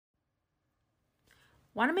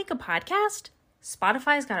Want to make a podcast?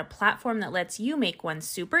 Spotify's got a platform that lets you make one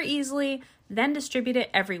super easily, then distribute it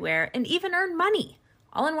everywhere, and even earn money.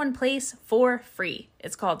 All in one place for free.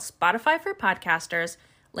 It's called Spotify for Podcasters.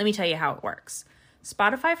 Let me tell you how it works.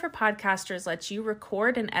 Spotify for Podcasters lets you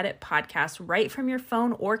record and edit podcasts right from your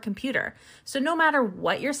phone or computer. So no matter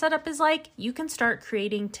what your setup is like, you can start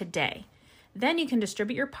creating today. Then you can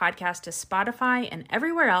distribute your podcast to Spotify and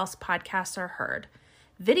everywhere else podcasts are heard.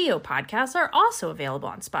 Video podcasts are also available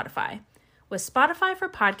on Spotify. With Spotify for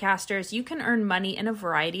Podcasters, you can earn money in a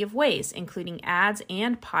variety of ways, including ads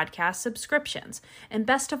and podcast subscriptions. And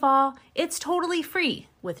best of all, it's totally free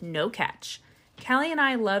with no catch. Callie and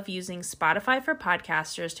I love using Spotify for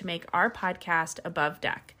Podcasters to make our podcast Above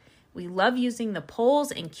Deck. We love using the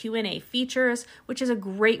polls and Q&A features, which is a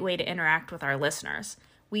great way to interact with our listeners.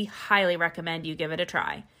 We highly recommend you give it a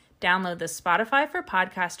try. Download the Spotify for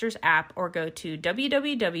Podcasters app or go to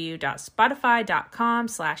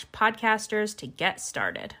www.spotify.com/podcasters to get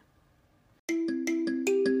started.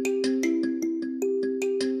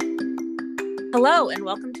 Hello, and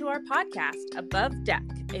welcome to our podcast, Above Deck,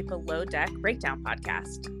 a below deck breakdown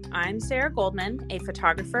podcast. I'm Sarah Goldman, a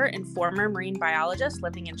photographer and former marine biologist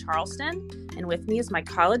living in Charleston, and with me is my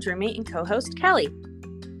college roommate and co-host, Kelly.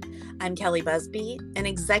 I'm Kelly Busby, an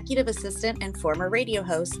executive assistant and former radio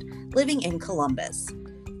host living in Columbus.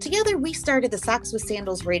 Together, we started the Socks with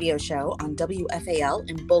Sandals radio show on WFAL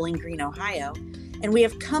in Bowling Green, Ohio, and we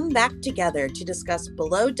have come back together to discuss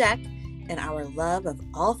Below Deck and our love of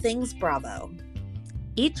all things Bravo.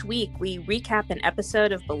 Each week, we recap an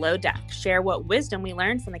episode of Below Deck, share what wisdom we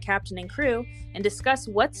learned from the captain and crew, and discuss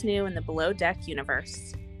what's new in the Below Deck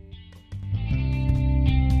universe.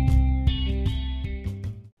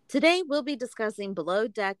 Today, we'll be discussing Below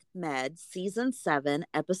Deck Med Season 7,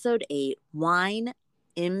 Episode 8, Wine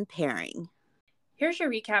Impairing. Here's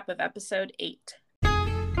your recap of Episode 8.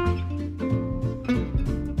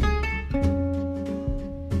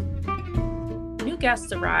 New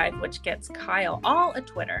guests arrive, which gets Kyle all a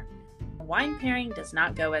Twitter. Wine pairing does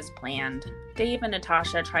not go as planned. Dave and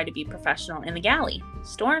Natasha try to be professional in the galley.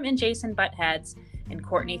 Storm and Jason butt heads, and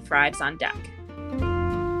Courtney thrives on deck.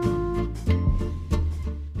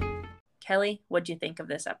 Kelly, what'd you think of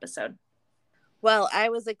this episode? Well, I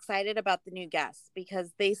was excited about the new guests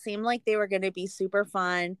because they seemed like they were going to be super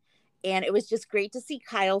fun. And it was just great to see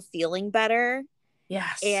Kyle feeling better.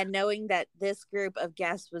 Yes. And knowing that this group of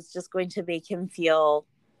guests was just going to make him feel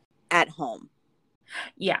at home.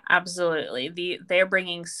 Yeah, absolutely. They're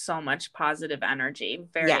bringing so much positive energy.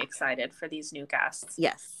 Very excited for these new guests.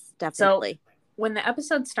 Yes, definitely. So when the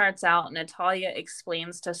episode starts out, Natalia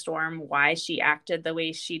explains to Storm why she acted the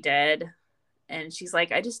way she did. And she's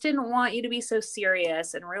like, I just didn't want you to be so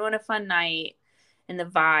serious and ruin a fun night and the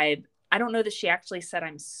vibe. I don't know that she actually said,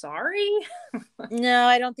 I'm sorry. No,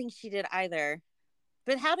 I don't think she did either.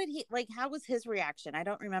 But how was his reaction? I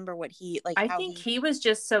don't remember what he, I think he was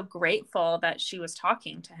just so grateful that she was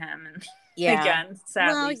talking to him. And yeah. Again,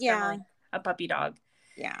 sadly, like a puppy dog.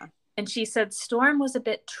 Yeah. And she said, Storm was a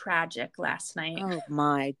bit tragic last night. Oh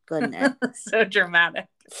my goodness. So dramatic.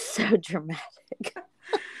 So dramatic.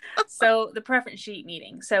 So the preference sheet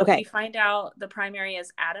meeting. So we find out the primary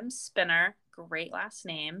is Adam Spinner. Great last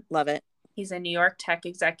name. Love it. He's a New York tech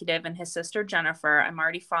executive, and his sister Jennifer. I'm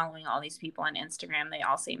already following all these people on Instagram. They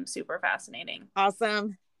all seem super fascinating.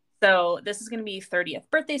 Awesome. So this is going to be 30th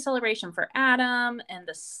birthday celebration for Adam, and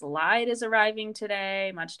the slide is arriving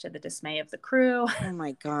today, much to the dismay of the crew. Oh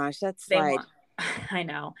my gosh, that slide. I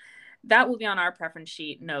know. That will be on our preference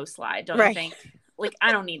sheet. No slide. Don't you think? Like,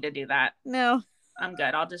 I don't need to do that. No. I'm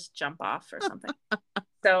good. I'll just jump off or something.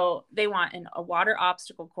 So they want a water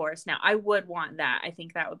obstacle course. Now, I would want that. I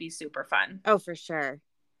think that would be super fun. Oh, for sure.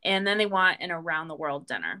 And then they want an around the world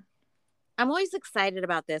dinner. I'm always excited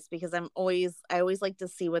about this because I always like to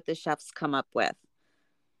see what the chefs come up with.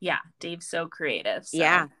 Yeah, Dave's so creative. So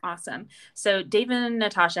yeah. Awesome. So Dave and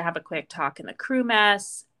Natasha have a quick talk in the crew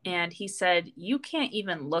mess, and he said, you can't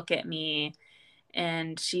even look at me.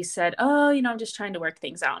 And she said, oh, I'm just trying to work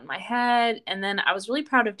things out in my head. And then I was really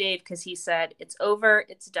proud of Dave because he said, it's over.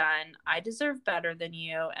 It's done. I deserve better than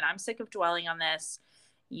you. And I'm sick of dwelling on this.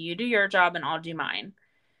 You do your job and I'll do mine.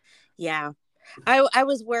 Yeah. I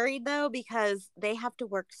was worried, though, because they have to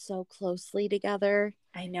work so closely together.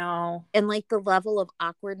 I know. And like the level of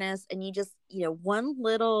awkwardness. And you just, one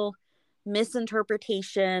little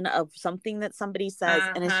misinterpretation of something that somebody says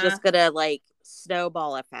and it's just gonna like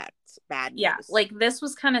snowball effect bad news. Yeah, like this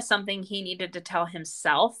was kind of something he needed to tell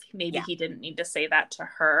himself. Maybe he didn't need to say that to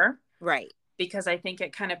her, right? Because I think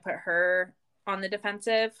it kind of put her on the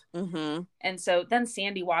defensive. Mm-hmm. And so then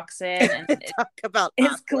Sandy walks in and talk about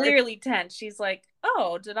it's clearly tense. She's like,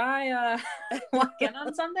 oh, did I walk in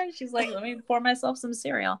on something? She's like, let me pour myself some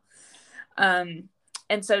cereal. And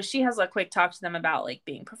so she has a quick talk to them about like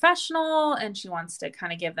being professional, and she wants to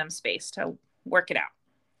kind of give them space to work it out.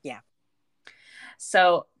 Yeah.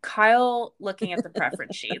 So Kyle, looking at the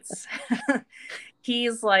preference sheets,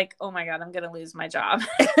 he's like, oh my God, I'm going to lose my job.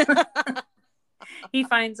 He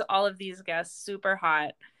finds all of these guests super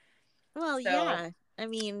hot. Well, yeah. I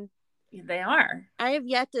mean, they are. I have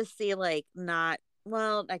yet to see like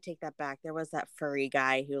well, I take that back. There was that furry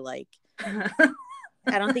guy who like, I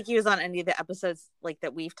don't think he was on any of the episodes like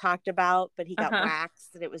that we've talked about, but he got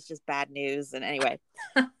waxed and it was just bad news. And anyway,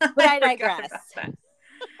 but I digress.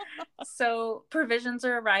 So provisions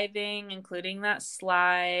are arriving, including that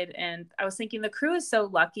slide. And I was thinking the crew is so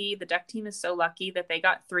lucky. The deck team is so lucky that they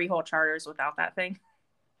got 3 whole charters without that thing.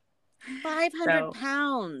 500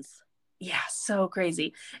 pounds. Yeah, so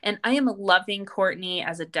crazy. And I am loving Courtney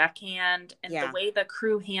as a deckhand, and the way the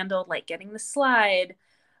crew handled like getting the slide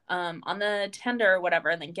on the tender or whatever,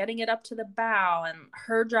 and then getting it up to the bow, and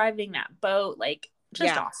her driving that boat, like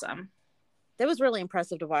just awesome. That was really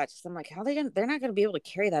impressive to watch. So I'm like, how they're not going to be able to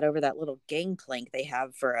carry that over that little gangplank they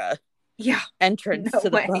have for a entrance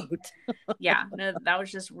to the boat. Yeah, no, that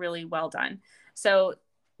was just really well done. So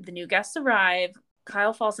the new guests arrive.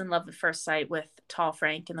 Kyle falls in love at first sight with tall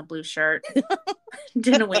Frank in the blue shirt.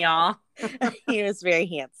 Didn't we all? He was very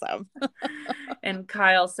handsome. And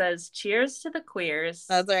Kyle says, cheers to the queers.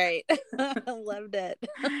 That's right. I loved it.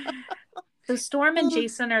 So Storm and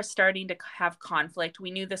Jason are starting to have conflict.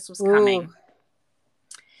 We knew this was coming. Ooh.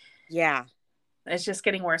 Yeah. It's just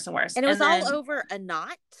getting worse and worse. And it was all over a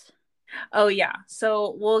knot? Oh, yeah.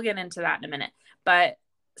 So we'll get into that in a minute. But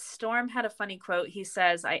Storm had a funny quote. He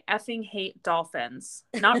says, I effing hate dolphins.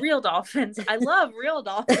 Not real dolphins. I love real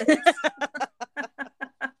dolphins.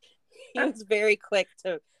 He was very quick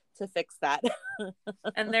to fix that.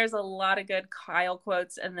 And there's a lot of good Kyle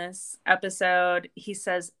quotes in this episode. He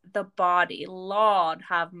says, the body, Lord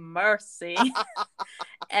have mercy.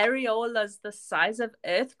 Areolas the size of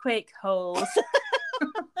earthquake holes.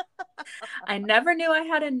 I never knew I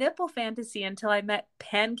had a nipple fantasy until I met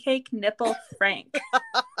Pancake Nipple Frank.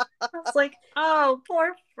 I was like, oh,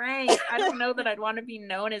 poor Frank. I don't know that I'd want to be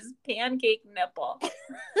known as Pancake Nipple.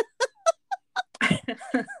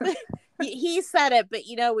 He said it, but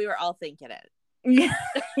we were all thinking it. Yeah.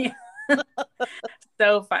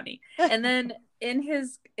 So funny. And then in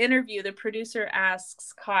his interview, the producer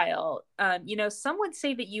asks Kyle, some would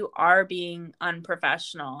say that you are being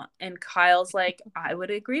unprofessional. And Kyle's like, I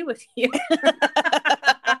would agree with you.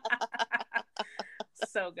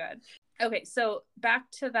 So good. Okay, so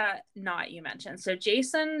back to that knot you mentioned. So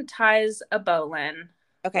Jason ties a bowline,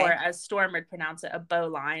 or as Storm would pronounce it, a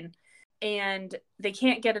bowline, and they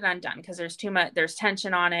can't get it undone because there's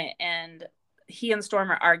tension on it, and he and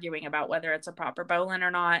Storm are arguing about whether it's a proper bowline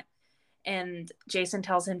or not. And Jason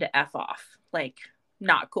tells him to F off. Like,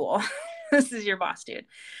 not cool. This is your boss, dude.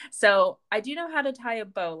 So I do know how to tie a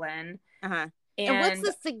bowline. Uh-huh. And what's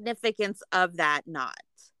the significance of that knot?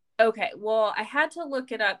 Okay, well, I had to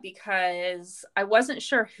look it up because I wasn't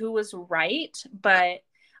sure who was right, but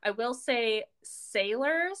I will say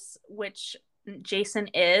sailors, which Jason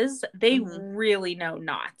is, they really know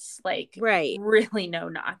knots. Like, really know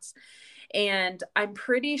knots. And I'm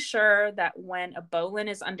pretty sure that when a bowline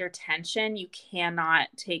is under tension, you cannot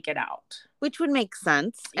take it out. Which would make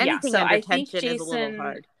sense. Anything under tension is a little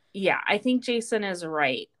hard. Yeah, I think Jason is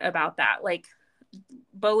right about that. Like,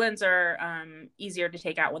 bowlines are easier to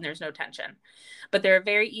take out when there's no tension. But they're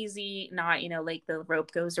very easy knot, like the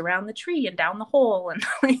rope goes around the tree and down the hole. And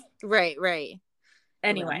like, right.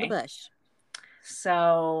 Anyway. Around the bush.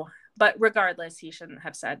 So, but regardless, he shouldn't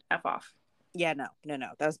have said F off. Yeah, no.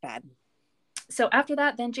 That was bad. So after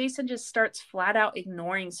that, then Jason just starts flat out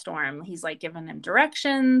ignoring Storm. He's like giving him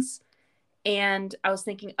directions. And I was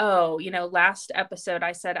thinking, last episode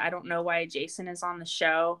I said, I don't know why Jason is on the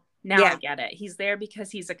show. Now I get it. He's there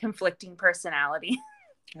because he's a conflicting personality.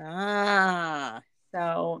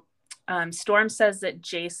 So Storm says that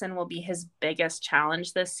Jason will be his biggest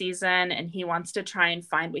challenge this season, and he wants to try and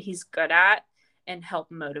find what he's good at and help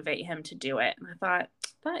motivate him to do it. And I thought,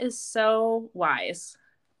 that is so wise.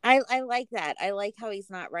 I like that. I like how he's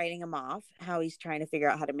not writing him off, how he's trying to figure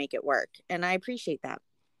out how to make it work. And I appreciate that.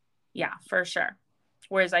 Yeah, for sure.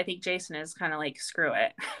 Whereas I think Jason is kind of like, screw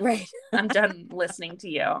it. Right. I'm done listening to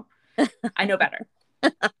you. I know better.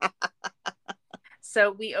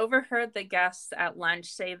 So we overheard the guests at lunch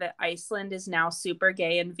say that Iceland is now super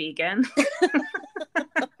gay and vegan.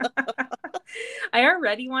 I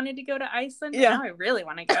already wanted to go to Iceland. Yeah. Now I really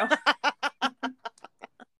want to go.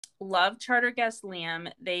 love charter guest Liam.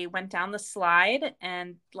 They went down the slide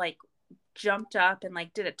and like jumped up and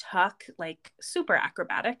like did a tuck, like super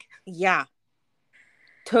acrobatic. Yeah.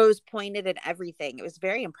 Toes pointed and everything. It was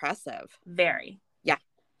very impressive. Very. Yeah.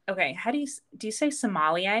 Okay. How do you say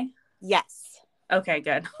sommelier? Yes. Okay,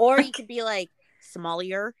 good. Or you could be like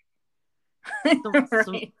sommelier.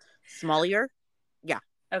 Right. Sommelier. Yeah.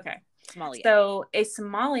 Okay. Sommelier. So a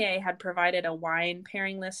sommelier had provided a wine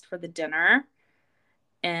pairing list for the dinner.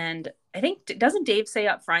 And I think, doesn't Dave say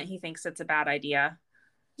up front he thinks it's a bad idea?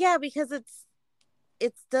 Yeah, because it's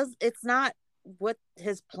not what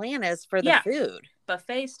his plan is for the food.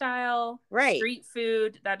 Buffet style, right? Street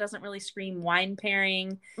food that doesn't really scream wine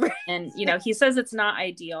pairing. Right. And he says it's not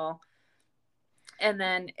ideal. And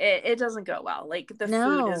then it doesn't go well. Like the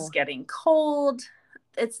food is getting cold.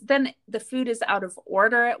 Then the food is out of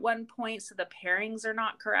order at one point, so the pairings are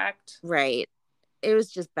not correct. Right. It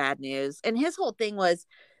was just bad news. And his whole thing was,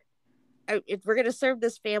 if we're going to serve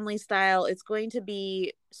this family style, it's going to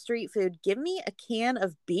be street food. Give me a can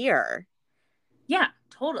of beer. Yeah,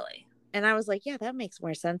 totally. And I was like, yeah, that makes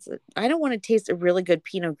more sense. I don't want to taste a really good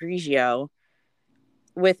Pinot Grigio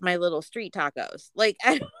with my little street tacos. Like,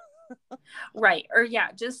 right. Or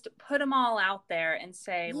just put them all out there and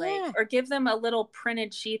say like, or give them a little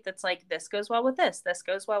printed sheet that's like, this goes well with this. This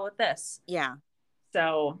goes well with this. Yeah.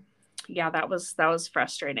 So yeah, that was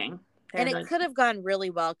frustrating. And it could have gone really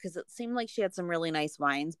well because it seemed like she had some really nice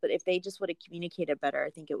wines, but if they just would have communicated better, I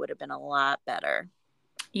think it would have been a lot better.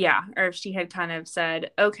 Yeah. Or if she had kind of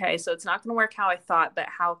said, okay, so it's not going to work how I thought, but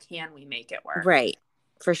how can we make it work? Right.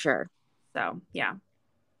 For sure. So, yeah.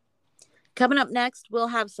 Coming up next, we'll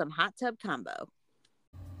have some hot tub combo.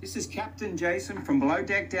 This is Captain Jason from Below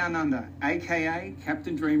Deck Down Under, aka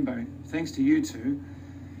Captain Dreamboat. Thanks to you two.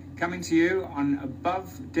 Coming to you on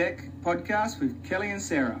Above Deck podcast with Kelly and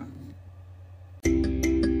Sarah.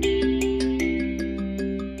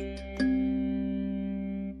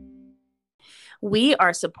 We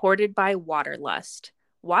are supported by Waterlust.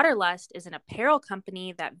 Waterlust is an apparel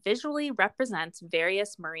company that visually represents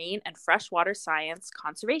various marine and freshwater science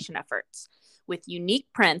conservation efforts. With unique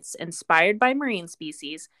prints inspired by marine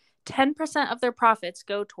species, 10% of their profits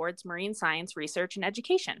go towards marine science research and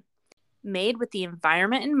education. Made with the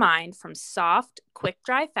environment in mind, from soft,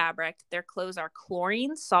 quick-dry fabric, their clothes are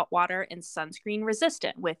chlorine, saltwater, and sunscreen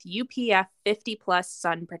resistant with UPF 50+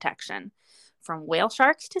 sun protection. From whale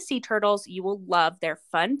sharks to sea turtles, you will love their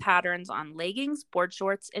fun patterns on leggings, board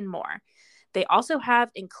shorts, and more. They also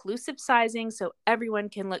have inclusive sizing so everyone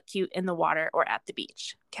can look cute in the water or at the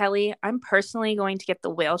beach. Kelly, I'm personally going to get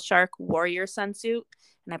the whale shark warrior sunsuit,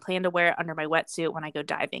 and I plan to wear it under my wetsuit when I go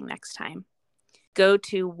diving next time. Go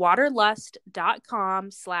to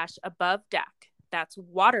waterlust.com/abovedeck. That's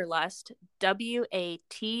Waterlust,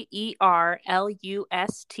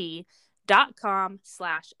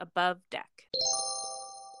 WATERLUST.com/abovedeck.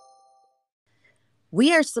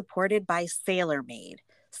 We are supported by SailorMade.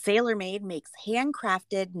 SailorMade makes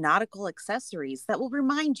handcrafted nautical accessories that will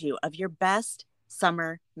remind you of your best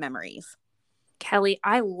summer memories. Kelly,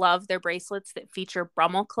 I love their bracelets that feature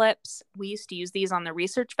Brummel clips. We used to use these on the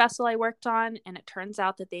research vessel I worked on, and it turns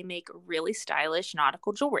out that they make really stylish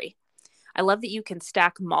nautical jewelry. I love that you can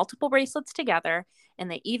stack multiple bracelets together, and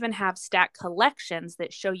they even have stack collections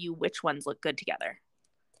that show you which ones look good together.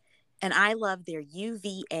 And I love their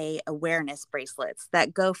UVA awareness bracelets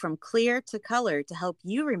that go from clear to color to help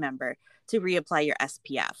you remember to reapply your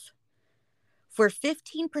SPF. For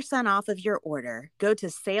 15% off of your order, go to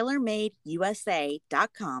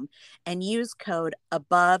SailorMadeUSA.com and use code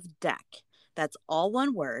ABOVEDECK. That's all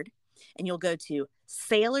one word. And you'll go to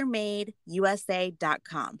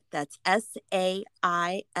SailorMadeUSA.com. That's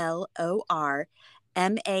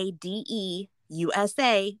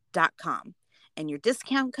SailorMadeUSA.com. And your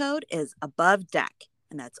discount code is ABOVEDECK.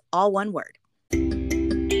 And that's all one word.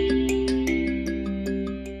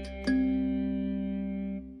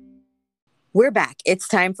 We're back. It's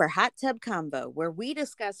time for Hot Tub Combo, where we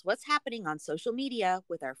discuss what's happening on social media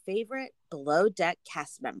with our favorite Below Deck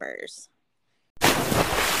cast members.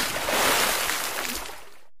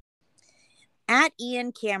 At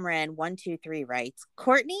Ian Cameron 123 writes,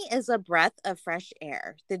 Courtney is a breath of fresh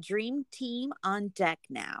air. The dream team on deck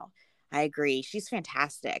now. I agree. She's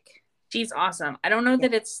fantastic. She's awesome. I don't know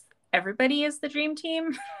that it's everybody is the dream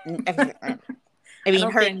team. I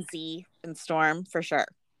mean, her and Z and Storm for sure.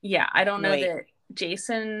 Yeah, I don't know that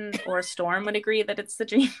Jason or Storm would agree that it's the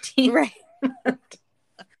dream team. Right.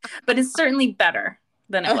 But it's certainly better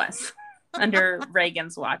than it was under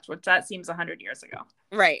Reagan's watch, which that seems 100 years ago.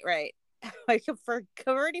 Right. I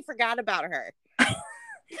already forgot about her.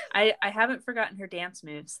 I haven't forgotten her dance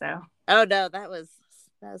moves, though. Oh, no, that was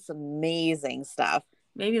That's amazing stuff.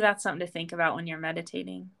 Maybe that's something to think about when you're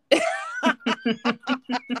meditating.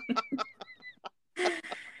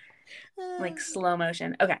 Like slow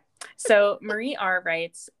motion. Okay. So Marie R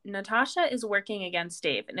writes, Natasha is working against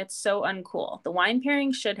Dave, and it's so uncool. The wine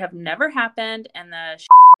pairing should have never happened, and the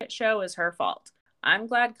show is her fault. I'm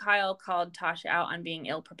glad Kyle called Tasha out on being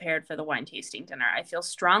ill-prepared for the wine tasting dinner. I feel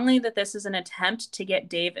strongly that this is an attempt to get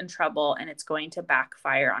Dave in trouble, and it's going to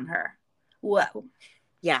backfire on her. Whoa.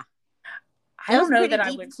 Yeah. I don't know that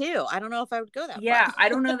I would too. I don't know if I would go that far. Yeah, I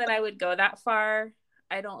don't know that I would go that far.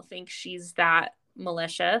 I don't think she's that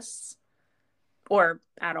malicious or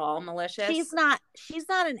at all malicious. She's not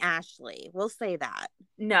an Ashley. We'll say that.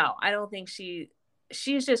 No, I don't think she's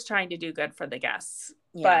just trying to do good for the guests.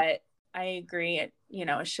 Yeah. But I agree. It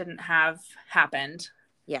shouldn't have happened.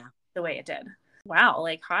 Yeah. The way it did. Wow.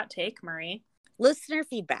 Like hot take, Marie. Listener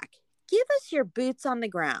feedback. Give us your boots on the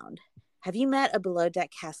ground. Have you met a Below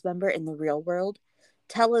Deck cast member in the real world?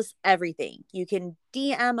 Tell us everything. You can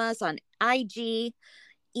DM us on IG,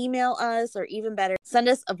 email us, or even better, send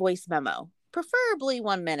us a voice memo, preferably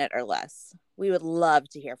 1 minute or less. We would love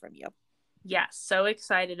to hear from you. Yes, so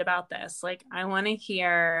excited about this. Like, I want to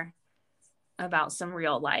hear about some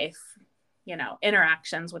real life,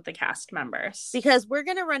 interactions with the cast members. Because we're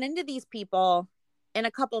going to run into these people in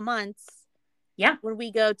a couple months. Yeah. When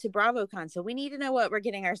we go to BravoCon. So we need to know what we're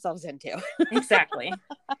getting ourselves into. Exactly.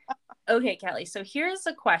 Okay, Kelly. So here's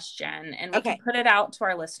a question, and we can put it out to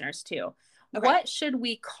our listeners too. Okay. What should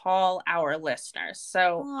we call our listeners?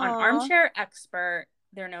 So on Armchair Expert,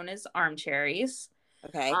 they're known as Armcharies.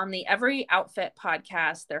 Okay. On the Every Outfit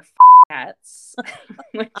podcast, they're F***ettes,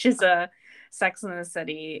 which is a Sex and the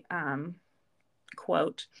City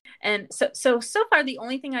quote. And so far, the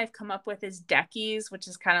only thing I've come up with is Deckies, which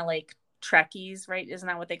is kind of like Trekkies, right? Isn't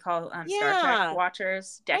that what they call Star Trek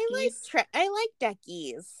watchers? Deckies. I like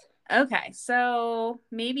Deckies. Okay, so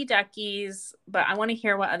maybe Deckies, but I want to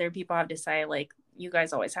hear what other people have to say. Like, you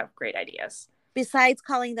guys always have great ideas. Besides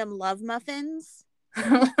calling them love muffins.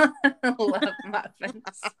 Love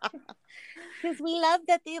muffins. Because we love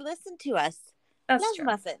that they listen to us. That's love true.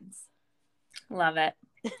 Muffins. Love it.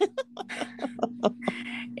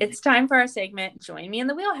 It's time for our segment, Join Me in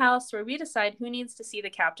the Wheelhouse, where we decide who needs to see the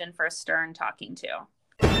captain for a stern talking to.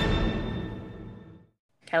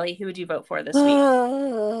 Kelly, who would you vote for this week?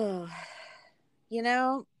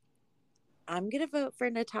 I'm going to vote for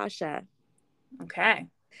Natasha. Okay.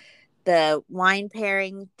 The wine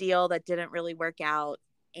pairing deal that didn't really work out.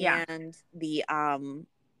 Yeah. And the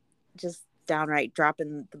just downright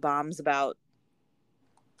dropping the bombs about,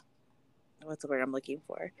 what's the word I'm looking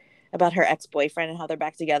for? About her ex-boyfriend and how they're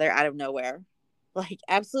back together out of nowhere. Like,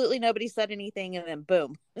 absolutely nobody said anything, and then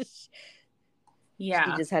boom. Yeah.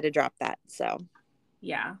 She just had to drop that, so.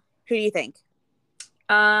 Yeah. Who do you think?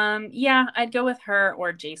 Yeah, I'd go with her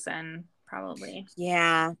or Jason, probably.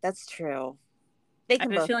 Yeah, that's true. They can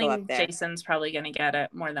both go up there. Jason's probably going to get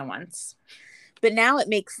it more than once. But now it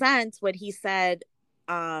makes sense what he said.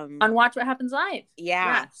 On Watch What Happens Live.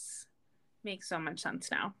 Yeah. Yes. Makes so much sense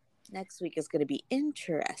now. Next week is going to be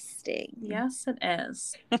interesting. Yes, it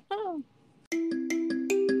is.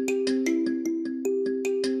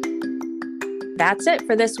 That's it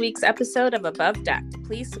for this week's episode of Above Deck.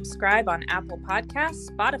 Please subscribe on Apple Podcasts,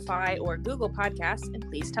 Spotify, or Google Podcasts, and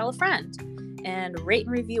please tell a friend. And rate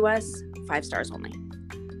and review us 5 stars only.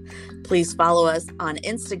 Please follow us on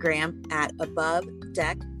Instagram at Above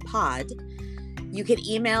Deck Pod. You can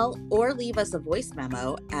email or leave us a voice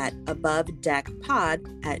memo at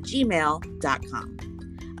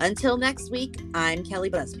abovedeckpod@gmail.com. Until next week, I'm Kelly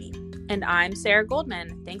Busby. And I'm Sarah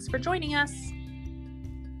Goldman. Thanks for joining us.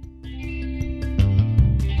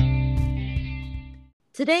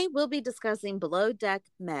 Today, we'll be discussing Below Deck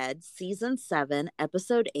Med Season 7,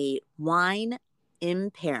 Episode 8, Wine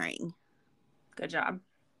Impairing. Good job.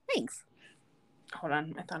 Thanks. Hold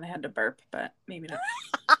on. I thought I had to burp, but maybe not.